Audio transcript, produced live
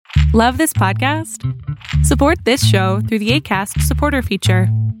Love this podcast? Support this show through the Acast supporter feature.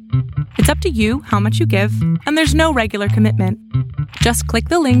 It's up to you how much you give, and there's no regular commitment. Just click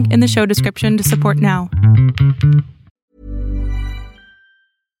the link in the show description to support now.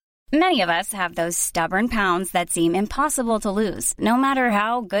 Many of us have those stubborn pounds that seem impossible to lose, no matter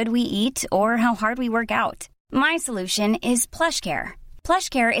how good we eat or how hard we work out. My solution is PlushCare.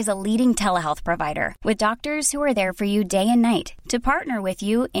 PlushCare is a leading telehealth provider with doctors who are there for you day and night to partner with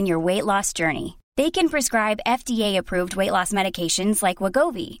you in your weight loss journey. They can prescribe FDA-approved weight loss medications like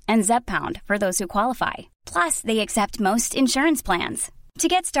Wegovy and Zepbound for those who qualify. Plus, they accept most insurance plans. To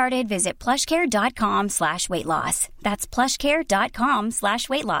get started, visit plushcare.com/weightloss. That's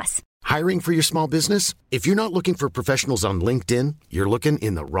plushcare.com/weightloss. Hiring for your small business? If you're not looking for professionals on LinkedIn, you're looking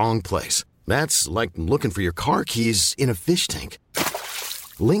in the wrong place. That's like looking for your car keys in a fish tank.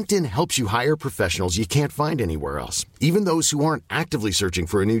 LinkedIn helps you hire professionals you can't find anywhere else, even those who aren't actively searching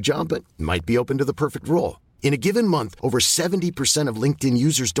for a new job but might be open to the perfect role. In a given month, over 70% of LinkedIn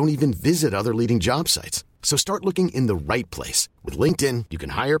users don't even visit other leading job sites. So start looking in the right place. With LinkedIn, you can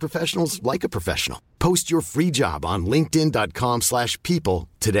hire professionals like a professional. Post your free job on linkedin.com/people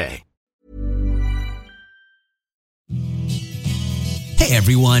today. Hey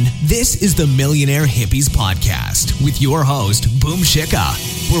everyone, this is the Millionaire Hippies Podcast with your host, Boom Shikha,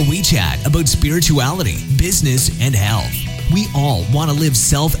 where we chat about spirituality, business, and health. We all want to live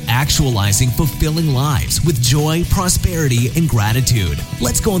self-actualizing, fulfilling lives with joy, prosperity, and gratitude.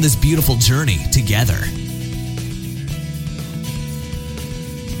 Let's go on this beautiful journey together.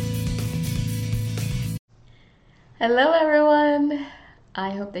 Hello everyone. I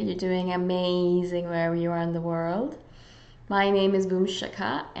hope that you're doing amazing wherever you are in the world. My name is Boom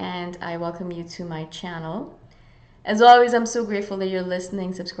Shikha and I welcome you to my channel. As always, I'm so grateful that you're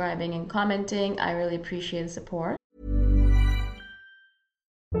listening, subscribing, and commenting. I really appreciate the support.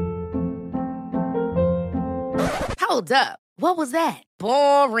 Hold up. What was that?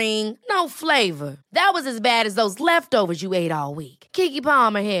 Boring. No flavor. That was as bad as those leftovers you ate all week. Keke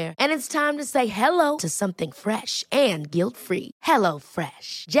Palmer here, and it's time to say hello to something fresh and guilt-free. Hello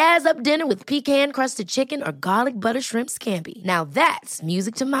Fresh. Jazz up dinner with pecan-crusted chicken or garlic butter shrimp scampi. Now that's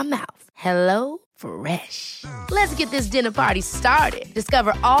music to my mouth. Hello Fresh. Let's get this dinner party started.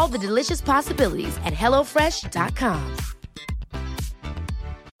 Discover all the delicious possibilities at hellofresh.com.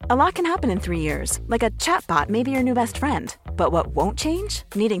 A lot can happen in 3 years, like a chatbot may be your new best friend. But what won't change?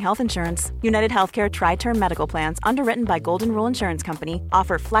 Needing health insurance. United Healthcare Tri-Term Medical Plans, underwritten by Golden Rule Insurance Company,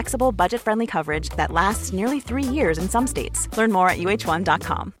 offer flexible, budget-friendly coverage that lasts nearly 3 years in some states. Learn more at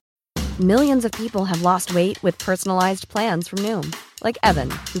uh1.com. Millions of people have lost weight with personalized plans from Noom. Like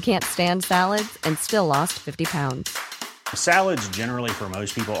Evan, who can't stand salads and still lost 50 pounds. Salads generally for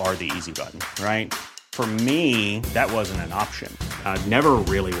most people are the easy button, right? For me, that wasn't an option. I never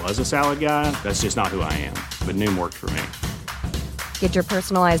really was a salad guy. That's just not who I am. But Noom worked for me. Get your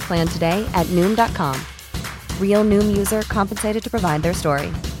personalized plan today at Noom.com. Real Noom user compensated to provide their story.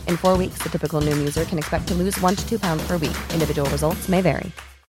 In 4 weeks, the typical Noom user can expect to lose 1 to 2 pounds per week. Individual results may vary.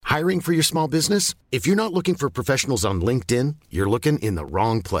 Hiring for your small business? If you're not looking for professionals on LinkedIn, you're looking in the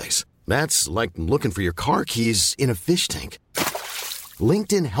wrong place. That's like looking for your car keys in a fish tank.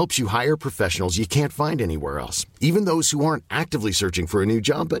 LinkedIn helps you hire professionals you can't find anywhere else, even those who aren't actively searching for a new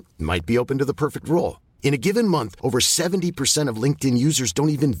job but might be open to the perfect role. In a given month, over 70% of LinkedIn users don't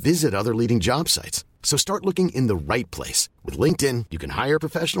even visit other leading job sites. So start looking in the right place. With LinkedIn, you can hire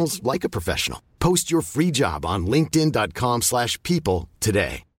professionals like a professional. Post your free job on linkedin.com/people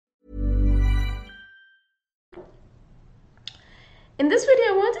today. In this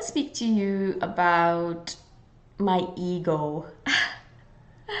video, I want to speak to you about my ego.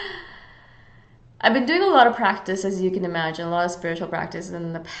 I've been doing a lot of practice, as you can imagine, a lot of spiritual practice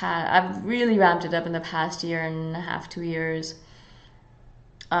in the past. I've really ramped it up in the past year and a half, 2 years.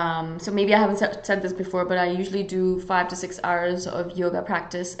 So maybe I haven't said this before, but I usually do 5 to 6 hours of yoga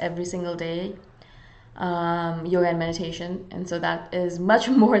practice every single day, yoga and meditation. And so that is much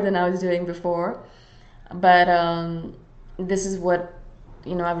more than I was doing before. But this is what,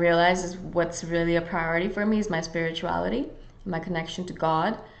 I've realized is what's really a priority for me is my spirituality, my connection to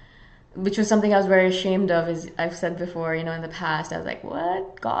God, which was something I was very ashamed of, as I've said before, in the past. I was like,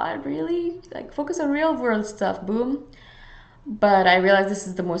 what? God, really? Like, focus on real world stuff, boom. But I realized this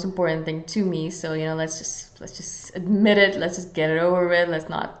is the most important thing to me, so, let's just admit it, let's just get it over with, let's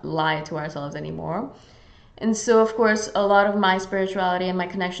not lie to ourselves anymore. And so, of course, a lot of my spirituality and my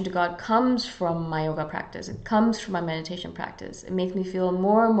connection to God comes from my yoga practice. It comes from my meditation practice. It makes me feel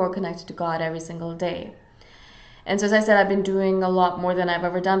more and more connected to God every single day. And so as I said, I've been doing a lot more than I've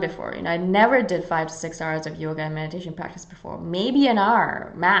ever done before. I never did 5 to 6 hours of yoga and meditation practice before. Maybe an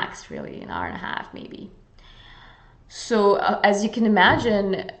hour, max, really, an hour and a half, maybe. So as you can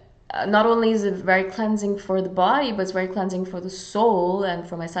imagine, not only is it very cleansing for the body, but it's very cleansing for the soul and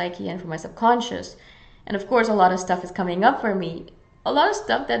for my psyche and for my subconscious. And of course, a lot of stuff is coming up for me. A lot of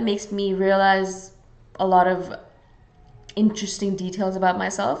stuff that makes me realize a lot of interesting details about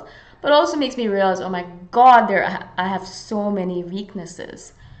myself, but also makes me realize, oh my God, I have so many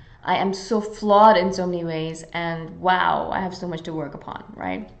weaknesses. I am so flawed in so many ways, and wow, I have so much to work upon,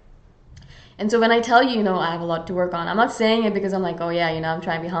 right? And so when I tell you, I have a lot to work on, I'm not saying it because I'm like, oh yeah, I'm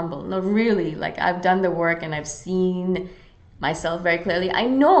trying to be humble. No, really, like I've done the work and I've seen myself very clearly. I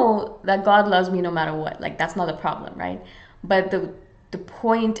know that God loves me no matter what. Like that's not a problem, right? But the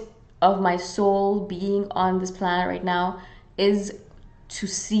point of my soul being on this planet right now is to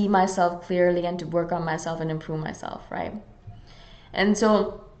see myself clearly and to work on myself and improve myself, right? And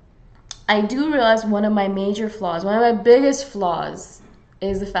so I do realize one of my major flaws, one of my biggest flaws,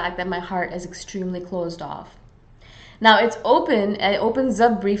 is the fact that my heart is extremely closed off. Now it's open, it opens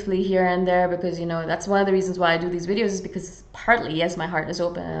up briefly here and there because, that's one of the reasons why I do these videos, is because partly, yes, my heart is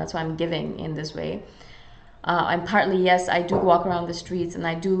open and that's why I'm giving in this way. And partly, yes, I do walk around the streets and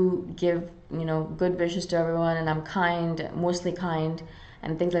I do give, good wishes to everyone, and I'm kind, mostly kind,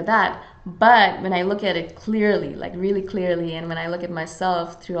 and things like that. But when I look at it clearly, like really clearly, and when I look at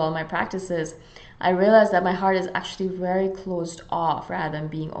myself through all my practices, I realize that my heart is actually very closed off rather than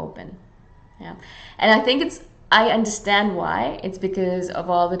being open. Yeah. And I think I understand why. It's because of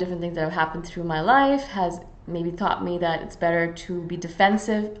all the different things that have happened through my life has maybe taught me that it's better to be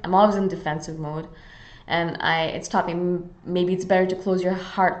defensive. I'm always in defensive mode. And it's taught me maybe it's better to close your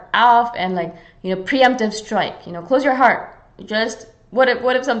heart off and preemptive strike. Close your heart. Just what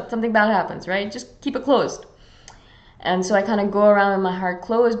if something bad happens, right? Just keep it closed. And so I kind of go around with my heart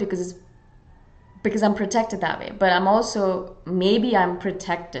closed because I'm protected that way. But I'm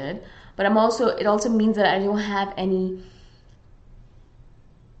protected, but it also means that I don't have I'm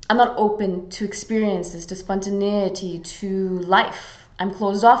not open to experiences, to spontaneity, to life. I'm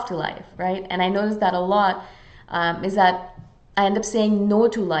closed off to life, right? And I notice that a lot, is that I end up saying no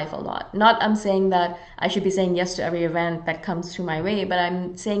to life a lot. Not I'm saying that I should be saying yes to every event that comes through my way, but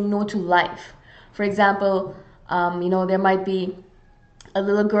I'm saying no to life. For example, there might be a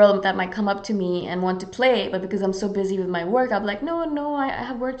little girl that might come up to me and want to play, but because I'm so busy with my work, I'm like, no, I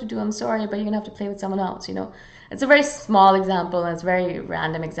have work to do. I'm sorry, but you're gonna have to play with someone else, It's a very small example, and it's a very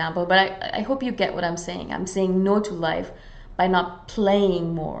random example, but I hope you get what I'm saying. I'm saying no to life by not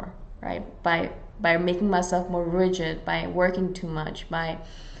playing more, right? By making myself more rigid, by working too much, by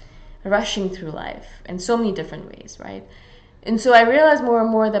rushing through life in so many different ways, right? And so I realize more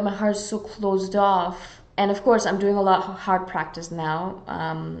and more that my heart is so closed off. And of course, I'm doing a lot of heart practice now,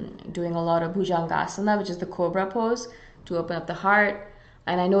 doing a lot of Bhujangasana, which is the cobra pose, to open up the heart.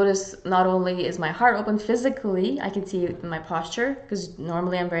 And I notice not only is my heart open physically, I can see it in my posture, because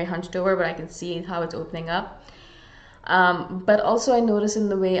normally I'm very hunched over, but I can see how it's opening up. But also I notice in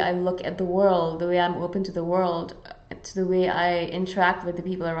the way I look at the world, the way I'm open to the world, to the way I interact with the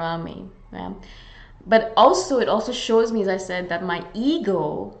people around me. Yeah? But also, it also shows me, as I said, that my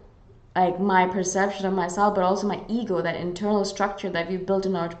ego, like my perception of myself, but also my ego, that internal structure that we've built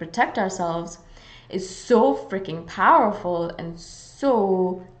in order to protect ourselves, is so freaking powerful and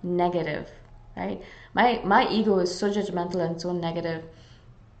so negative, right? My ego is so judgmental and so negative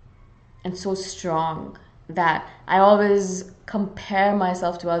and so strong that I always compare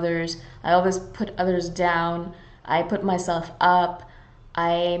myself to others. I always put others down. I put myself up.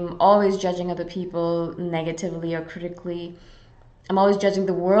 I'm always judging other people negatively or critically. I'm always judging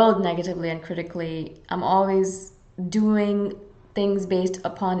the world negatively and critically. I'm always doing things based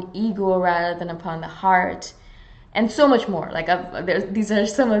upon ego rather than upon the heart, and so much more. These are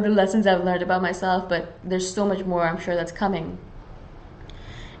some of the lessons I've learned about myself, but there's so much more I'm sure that's coming.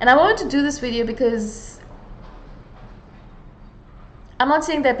 And I wanted to do this video because I'm not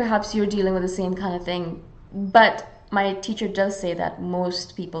saying that perhaps you're dealing with the same kind of thing, but my teacher does say that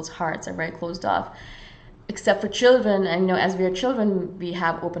most people's hearts are very closed off, except for children. And as we are children, we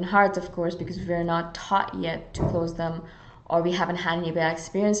have open hearts, of course, because we're not taught yet to close them, or we haven't had any bad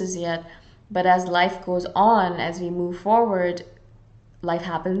experiences yet. But as life goes on, as we move forward, life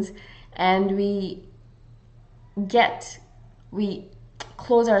happens, and we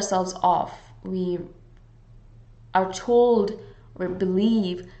close ourselves off. We are told or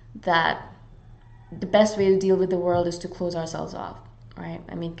believe that the best way to deal with the world is to close ourselves off, right?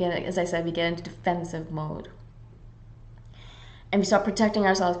 I mean, as I said, we get into defensive mode. and we start protecting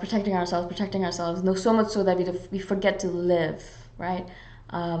ourselves, no, so much so that we forget to live, right?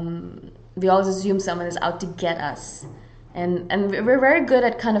 We always assume someone is out to get us. And we're very good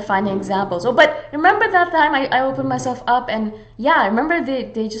at kind of finding examples. Oh, but remember that time I opened myself up, and yeah, remember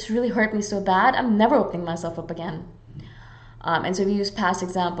they just really hurt me so bad. I'm never opening myself up again. And so we use past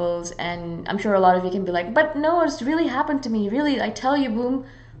examples, and I'm sure a lot of you can be like, but no, it's really happened to me. Really, I tell you, Boom,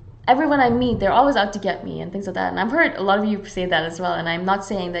 everyone I meet, they're always out to get me and things like that. And I've heard a lot of you say that as well, and I'm not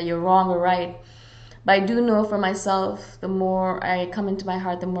saying that you're wrong or right, but I do know for myself, the more I come into my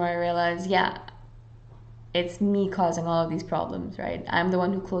heart, the more I realize, yeah, it's me causing all of these problems, right? I'm the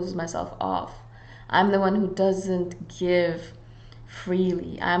one who closes myself off. I'm the one who doesn't give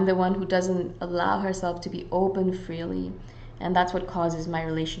freely. I'm the one who doesn't allow herself to be open freely. And that's what causes my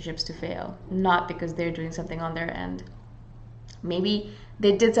relationships to fail. Not because they're doing something on their end. Maybe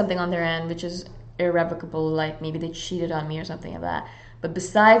they did something on their end which is irrevocable, like maybe they cheated on me or something like that. But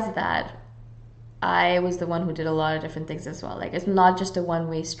besides that, I was the one who did a lot of different things as well. Like, it's not just a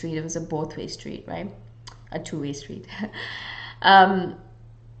one-way street, it was a both-way street, right? A two-way street. I'm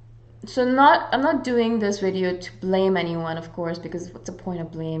not doing this video to blame anyone, of course, because what's the point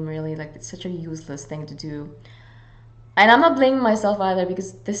of blame, really? Like, it's such a useless thing to do. And I'm not blaming myself either,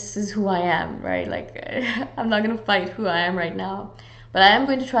 because this is who I am, right? Like, I'm not going to fight who I am right now, but I am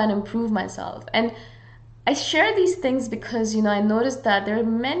going to try and improve myself. And I share these things because, I noticed that there are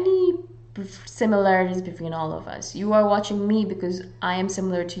many similarities between all of us. You are watching me because I am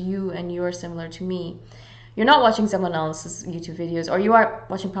similar to you, and you are similar to me. You're not watching someone else's YouTube videos, or you are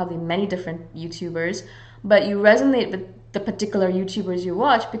watching probably many different YouTubers, but you resonate with the particular YouTubers you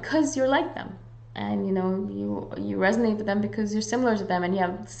watch because you're like them. And you resonate with them because you're similar to them, and you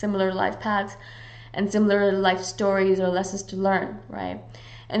have similar life paths and similar life stories or lessons to learn, right?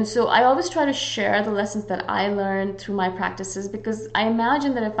 And so I always try to share the lessons that I learned through my practices, because I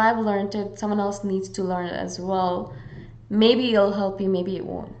imagine that if I've learned it, someone else needs to learn it as well. Maybe it'll help you, maybe it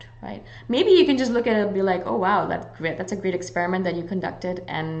won't, right? Maybe you can just look at it and be like, oh wow, that's great. That's a great experiment that you conducted,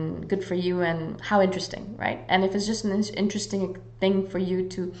 and good for you, and how interesting, right? And if it's just an interesting thing for you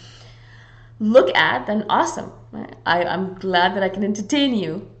to look at, then awesome. I'm glad that I can entertain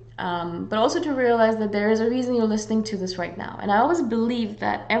you. But also to realize that there is a reason you're listening to this right now. And I always believe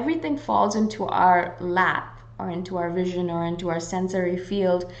that everything falls into our lap, or into our vision, or into our sensory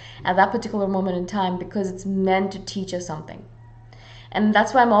field at that particular moment in time, because it's meant to teach us something. And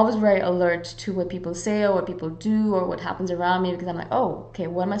that's why I'm always very alert to what people say, or what people do, or what happens around me, because I'm like, oh, okay,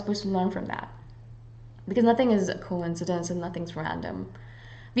 what am I supposed to learn from that? Because nothing is a coincidence, and nothing's random.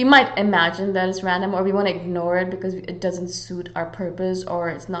 We might imagine that it's random, or we want to ignore it because it doesn't suit our purpose, or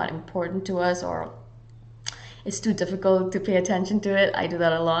it's not important to us, or it's too difficult to pay attention to it. I do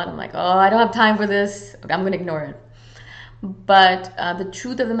that a lot. I'm like, oh, I don't have time for this. I'm going to ignore it. But the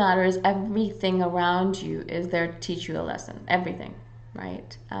truth of the matter is, everything around you is there to teach you a lesson. Everything,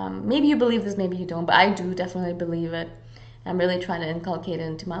 right? Maybe you believe this, maybe you don't, but I do definitely believe it. I'm really trying to inculcate it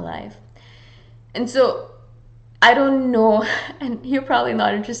into my life. And so I don't know, and you're probably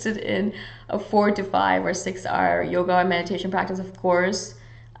not interested in a 4 to 5 or 6 hour yoga or meditation practice, of course.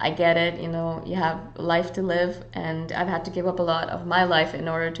 I get it, you have life to live, and I've had to give up a lot of my life in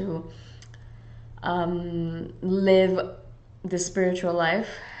order to live the spiritual life,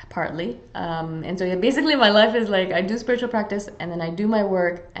 partly. And so basically my life is like, I do spiritual practice, and then I do my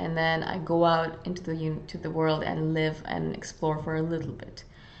work, and then I go out into the world and live and explore for a little bit.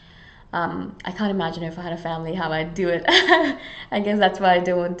 I can't imagine if I had a family how I'd do it. I guess that's why I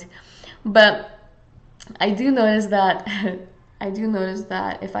don't. But I do notice that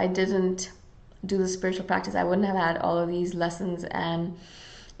if I didn't do the spiritual practice, I wouldn't have had all of these lessons and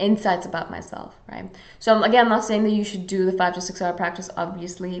insights about myself, right? So again, I'm not saying that you should do the 5 to 6 hour practice,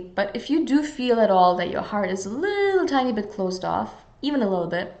 obviously, but if you do feel at all that your heart is a little tiny bit closed off, even a little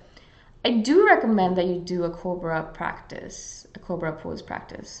bit, I do recommend that you do a Cobra practice, a Cobra pose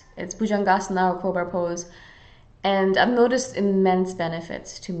practice. It's Bhujangasana or Cobra pose. And I've noticed immense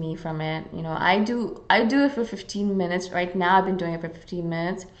benefits to me from it. I do it for 15 minutes. Right now I've been doing it for 15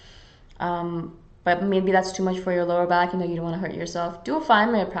 minutes. But maybe that's too much for your lower back. You don't want to hurt yourself. Do a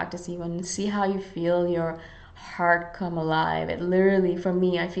 5-minute practice even. See how you feel your heart come alive. It literally, for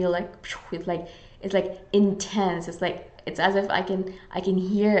me, I feel like it's like intense. It's as if I can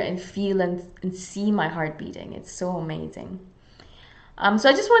hear and feel and see my heart beating. It's so amazing. So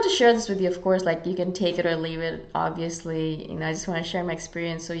I just wanted to share this with you. Of course, you can take it or leave it, obviously. I just want to share my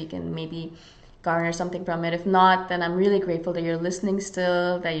experience so you can maybe garner something from it. If not, then I'm really grateful that you're listening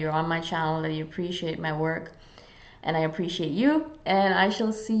still, that you're on my channel, that you appreciate my work, and I appreciate you, and I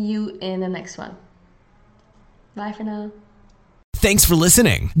shall see you in the next one. Bye for now. Thanks for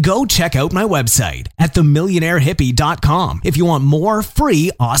listening. Go check out my website at themillionairehippie.com if you want more free,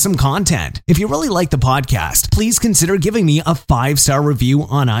 awesome content. If you really like the podcast, please consider giving me a 5-star review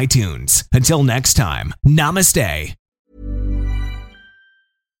on iTunes. Until next time, namaste.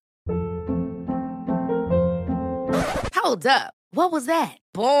 Hold up. What was that?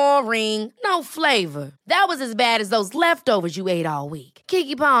 Boring. No flavor. That was as bad as those leftovers you ate all week.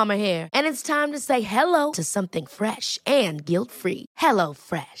 Keke Palmer here, and it's time to say hello to something fresh and guilt-free. Hello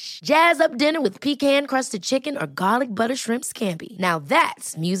Fresh. Jazz up dinner with pecan-crusted chicken or garlic butter shrimp scampi. Now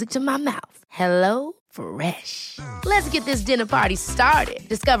that's music to my mouth. Hello Fresh. Let's get this dinner party started.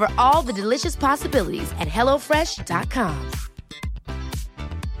 Discover all the delicious possibilities at HelloFresh.com.